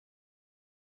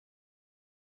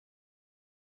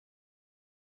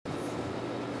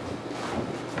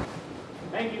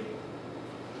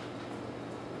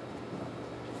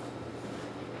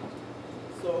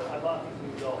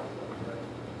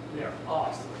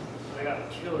I got a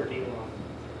killer deal on.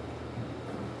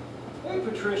 Hey,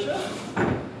 Patricia.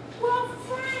 Well,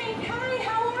 Frank, hi,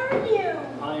 how are you?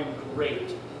 I am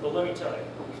great, but let me tell you.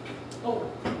 Oh,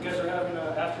 you guys are having an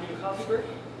afternoon coffee break?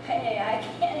 Hey, I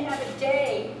can't have a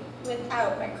day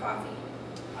without my coffee.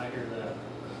 I hear that.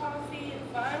 Coffee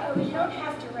and vinyl? Oh, you don't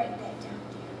have to write that down,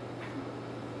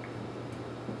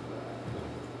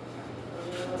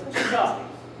 dear. Coffee.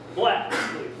 Black,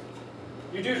 please.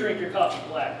 You do drink your coffee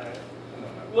black, right?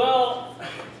 Well,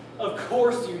 of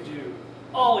course you do.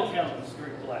 All accountants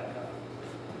drink black coffee.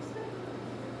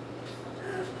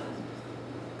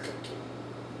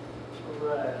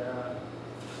 Right,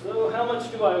 so how much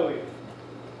do I owe you?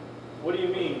 What do you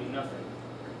mean, nothing?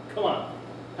 Come on,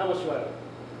 how much do I owe you?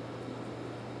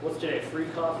 What's today, free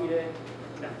coffee day?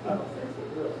 No, I don't think so,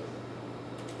 really.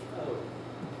 Oh,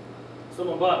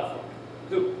 someone bought it for me.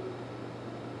 Who?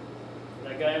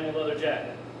 That guy in the leather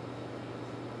jacket.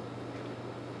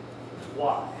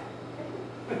 Why?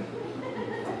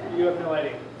 You have no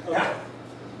idea. Okay.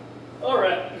 All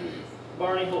right,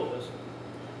 Barney, hold this.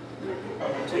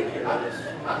 I'm gonna take care of this.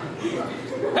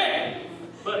 Hey,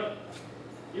 buddy,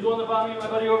 you the one that bought me and my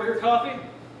buddy over here coffee?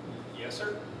 Yes,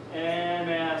 sir. And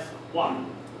ask why?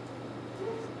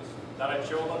 Thought I'd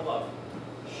show a little love.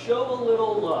 Show a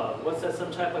little love. What's that?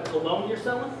 Some type of cologne you're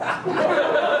selling?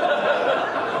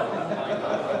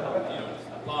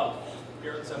 Love.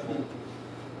 Pure and simple.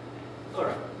 All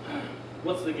right.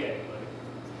 What's the gag, buddy?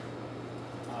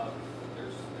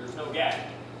 There's no gag.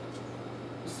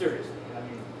 Seriously, I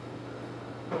mean,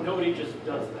 nobody just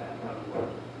does that out of love.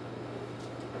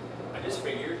 I just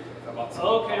figured if I bought some.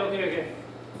 Okay. Let me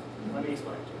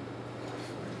explain to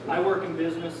you. I work in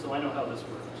business, so I know how this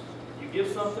works. You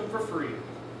give something for free,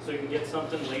 so you can get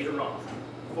something later on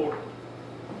for it.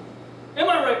 Am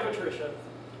I right, Patricia?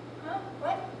 Huh?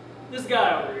 What? This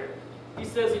guy over here, he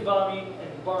says he bought me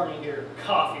and Barney here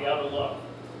coffee out of love.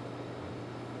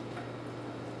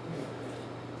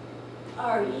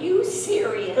 Are you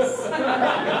serious?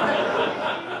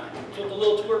 That's what the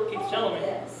little twerp keeps telling me.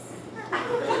 This.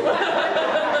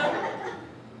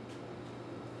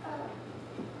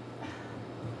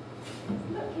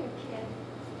 Look here, kid.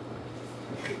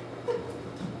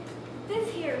 This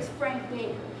here is Frank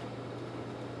Baker.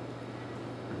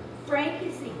 Frank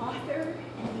is the author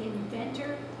and the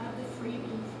inventor of the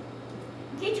freebies.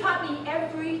 He taught me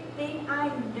everything I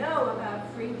know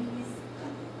about freebies.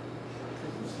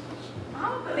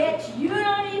 I'll bet you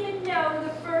don't even know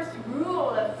the first rule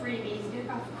of freebies.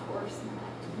 Of course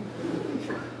not.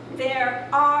 There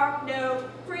are no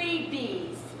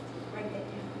freebies. Write that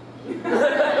down.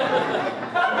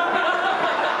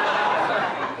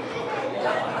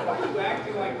 Why are you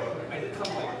acting like I did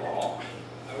something wrong?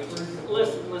 I was just...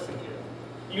 Listen, kid.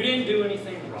 You didn't do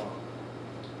anything wrong.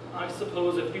 I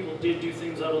suppose if people did do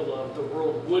things out of love, the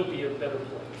world would be a better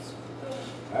place.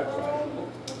 That's right.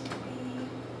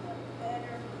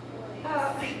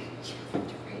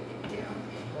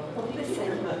 Listen,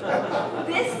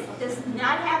 this does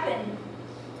not happen.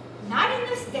 Not in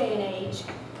this day and age.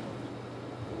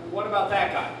 What about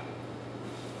that guy?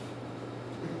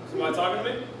 Somebody talking to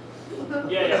me?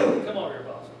 Yeah, come over here,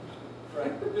 boss.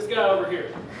 Right. This guy over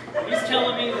here. He's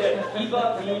telling me that he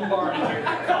bought me and Barney here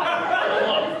coffee out of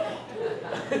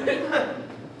love.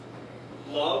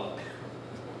 Love?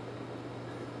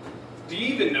 Do you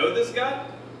even know this guy?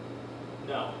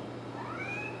 No.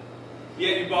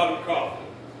 Yeah, you bought him coffee.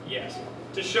 Yes.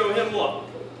 To show him love.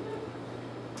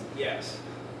 Yes.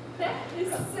 That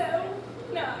is so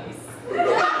nice.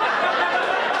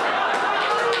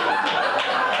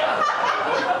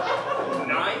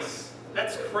 Nice?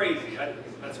 That's crazy.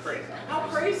 That's crazy. How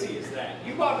crazy is that?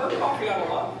 You bought her coffee out of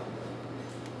love?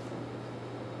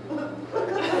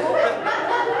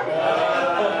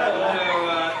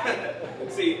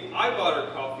 See, I bought her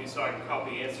coffee so I can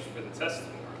copy answers for the test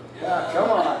tomorrow. Yeah, come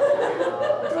on.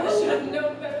 I should have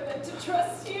known better than to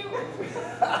trust you.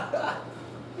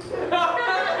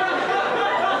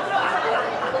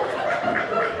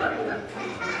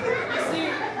 You see,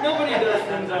 nobody does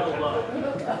things out of love.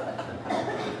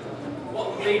 Well,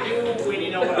 they do when you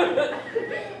know what I mean.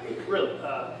 Really,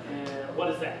 and what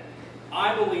is that?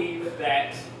 I believe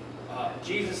that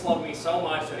Jesus loved me so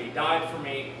much that he died for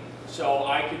me so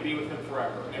I could be with him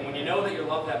forever. And when you know that you're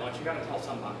loved that much, you got to tell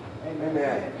somebody.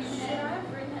 Amen. Should I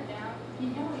bring that down? You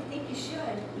know, I think you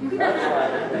should. That's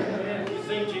right. And you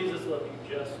think Jesus loved you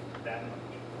just that much?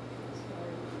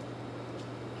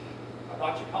 I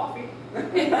bought you coffee.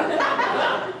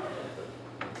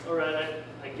 All right,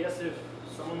 I guess if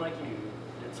someone like you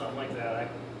did something like that, I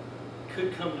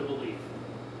could come to believe.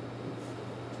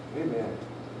 Amen.